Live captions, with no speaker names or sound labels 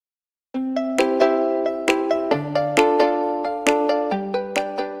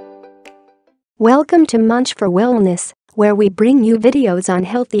Welcome to Munch for Wellness, where we bring you videos on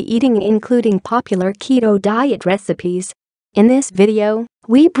healthy eating including popular keto diet recipes. In this video,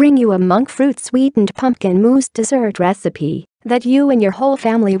 we bring you a monk fruit sweetened pumpkin mousse dessert recipe that you and your whole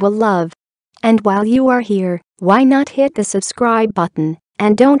family will love. And while you are here, why not hit the subscribe button,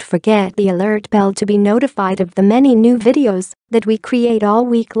 and don't forget the alert bell to be notified of the many new videos that we create all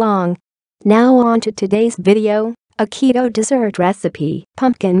week long. Now on to today's video. A keto dessert recipe,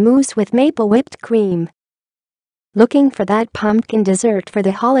 pumpkin mousse with maple whipped cream. Looking for that pumpkin dessert for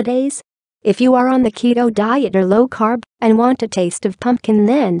the holidays? If you are on the keto diet or low carb and want a taste of pumpkin,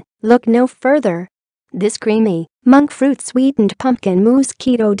 then look no further. This creamy, monk fruit sweetened pumpkin mousse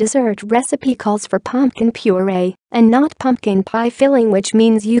keto dessert recipe calls for pumpkin puree and not pumpkin pie filling, which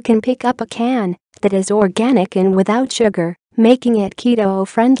means you can pick up a can that is organic and without sugar, making it keto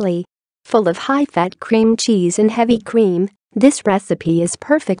friendly. Full of high-fat cream cheese and heavy cream, this recipe is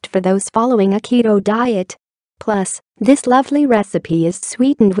perfect for those following a keto diet. Plus, this lovely recipe is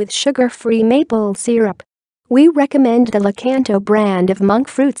sweetened with sugar-free maple syrup. We recommend the Lo-Carb brand of monk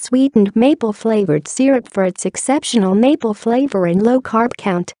fruit sweetened maple-flavored syrup for its exceptional maple flavor and low carb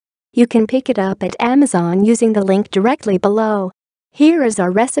count. You can pick it up at Amazon using the link directly below. Here is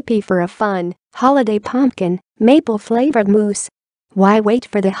our recipe for a fun, holiday pumpkin, maple-flavored mousse. Why wait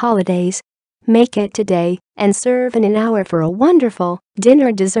for the holidays? Make it today and serve in an hour for a wonderful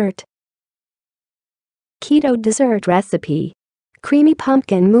dinner dessert. Keto dessert recipe. Creamy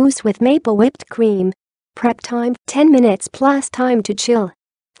pumpkin mousse with maple whipped cream. Prep time 10 minutes plus time to chill.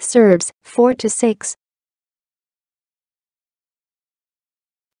 Serves 4 to 6.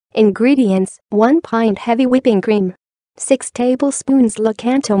 Ingredients: 1 pint heavy whipping cream, 6 tablespoons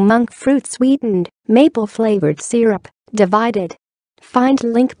Lo-Carb monk fruit sweetened maple flavored syrup, divided. Find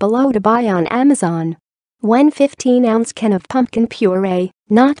link below to buy on Amazon. 1 15-ounce can of pumpkin puree,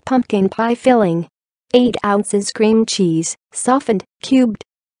 not pumpkin pie filling. 8 ounces cream cheese, softened, cubed.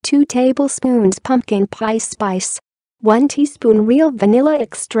 2 tablespoons pumpkin pie spice. 1 teaspoon real vanilla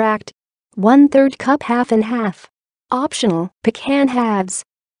extract. 1/3 cup half and half. Optional, pecan halves.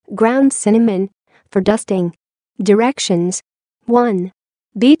 Ground cinnamon, for dusting. Directions: 1.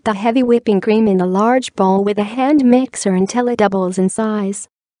 Beat the heavy whipping cream in a large bowl with a hand mixer until it doubles in size.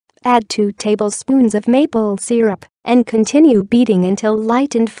 Add 2 tablespoons of maple syrup and continue beating until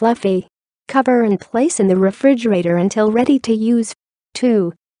light and fluffy. Cover and place in the refrigerator until ready to use.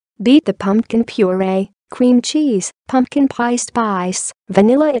 2. Beat the pumpkin puree, cream cheese, pumpkin pie spice,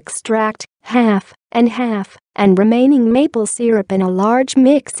 vanilla extract, half and half, and remaining maple syrup in a large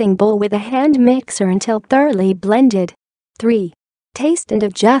mixing bowl with a hand mixer until thoroughly blended. 3. Taste and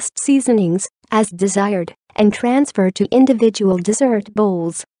adjust seasonings as desired and transfer to individual dessert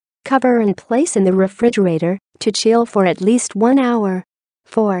bowls. Cover and place in the refrigerator to chill for at least 1 hour.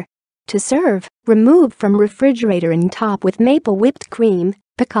 4. To serve, remove from refrigerator and top with maple whipped cream,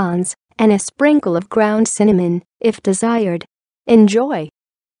 pecans, and a sprinkle of ground cinnamon if desired. Enjoy!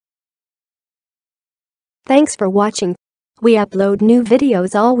 Thanks for watching. We upload new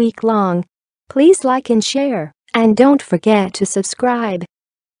videos all week long. Please like and share. And don't forget to subscribe.